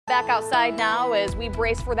Back outside now as we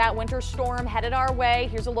brace for that winter storm headed our way.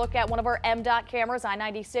 Here's a look at one of our MDOT cameras,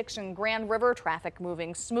 I-96 and Grand River. Traffic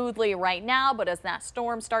moving smoothly right now, but as that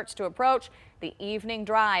storm starts to approach, the evening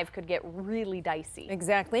drive could get really dicey.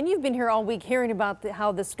 Exactly. And you've been here all week hearing about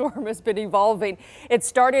how the storm has been evolving. It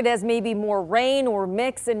started as maybe more rain or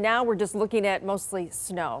mix, and now we're just looking at mostly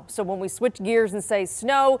snow. So when we switch gears and say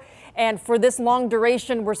snow, and for this long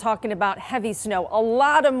duration, we're talking about heavy snow. A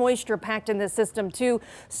lot of moisture packed in this system too.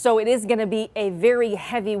 So it is going to be a very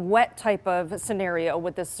heavy, wet type of scenario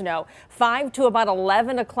with the snow. 5 to about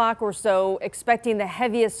 11 o'clock or so, expecting the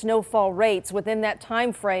heaviest snowfall rates within that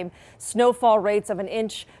time frame. Snowfall rates of 1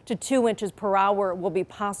 inch to 2 inches per hour will be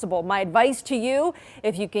possible. My advice to you,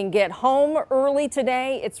 if you can get home early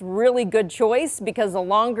today, it's really good choice, because the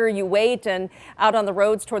longer you wait and out on the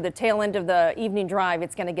roads toward the tail end of the evening drive,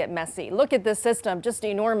 it's going to get messy. Look at this system, just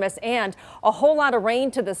enormous, and a whole lot of rain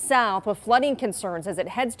to the south with flooding concerns as it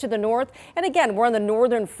heads to the north. And again, we're on the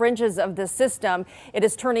northern fringes of the system. It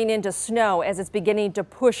is turning into snow as it's beginning to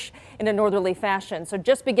push in a northerly fashion. So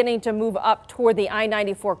just beginning to move up toward the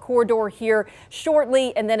I-94 corridor here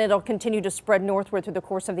shortly, and then it'll continue to spread northward through the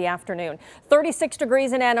course of the afternoon. 36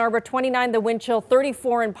 degrees in Ann Arbor, 29 the wind chill,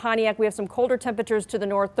 34 in Pontiac. We have some colder temperatures to the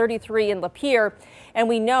north, 33 in Lapeer. And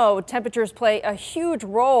we know temperatures play a huge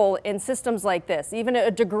role in systems like this. Even a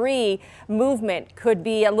degree movement could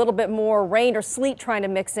be a little bit more rain or sleet trying to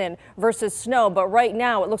mix in versus snow. But right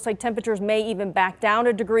now it looks like temperatures may even back down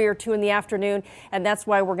a degree or two in the afternoon. And that's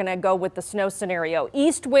why we're going to go with the snow scenario.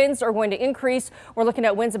 East winds are going to increase. We're looking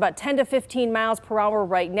at winds about 10 to 15 miles per hour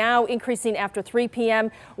right now, increasing after 3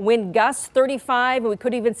 p.m. Wind gusts 35, and we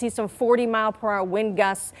could even see some 40-mile-per-hour wind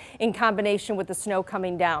gusts in combination with the snow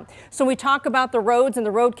coming down. So we talk about the roads and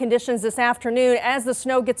the road conditions this afternoon. As the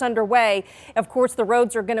snow gets underway, of course, the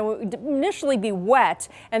roads are going to initially be wet,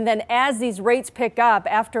 and then as these rates pick up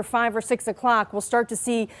after 5 or 6 o'clock, we'll start to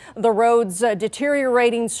see the roads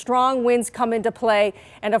deteriorating. Strong winds come into play,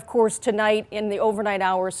 and of course, tonight in the overnight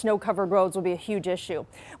hours, snow-covered roads will be a huge issue.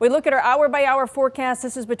 We look at our hour-by-hour forecast.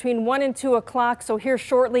 This is between 1 and 2 o'clock. So here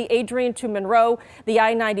shortly, Adrian to Monroe, the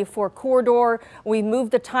I-94 corridor. We move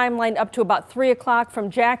the timeline up to about 3 o'clock from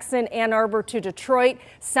Jackson, Ann Arbor to Detroit,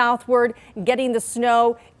 southward, getting the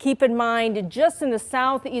snow. Keep in mind, just in the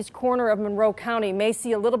southeast corner of Monroe County, may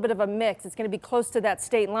see a little bit of a mix. It's going to be close to that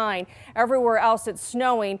state line. Everywhere else, it's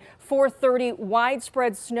snowing. 4:30,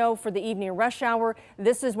 widespread snow for the evening rush hour.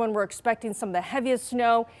 This is when we're expecting some of the heaviest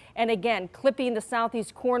snow. And again, clipping the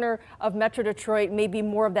southeast corner of Metro Detroit, maybe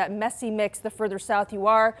more of that messy mix the further south you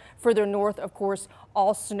are. Further north, of course,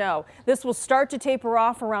 all snow. This will start to taper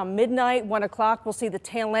off around midnight, 1 o'clock. We'll see the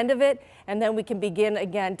tail end of it, and then we can begin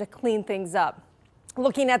again to clean things up.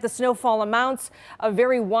 Looking at the snowfall amounts, a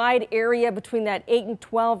very wide area between that 8 and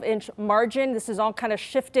 12 inch margin. This is all kind of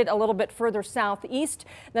shifted a little bit further southeast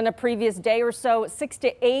than a previous day or so. 6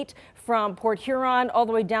 to 8 from Port Huron all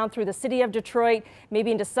the way down through the city of Detroit, maybe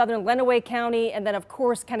into southern Lenawee County. And then, of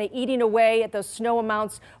course, kind of eating away at those snow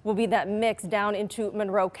amounts will be that mix down into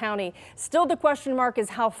Monroe County. Still, the question mark is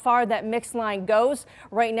how far that mix line goes.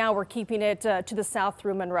 Right now, we're keeping it to the south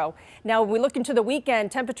through Monroe. Now, when we look into the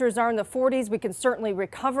weekend, temperatures are in the 40s. We can certainly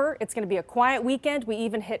recover. It's going to be a quiet weekend. We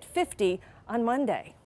even hit 50 on Monday.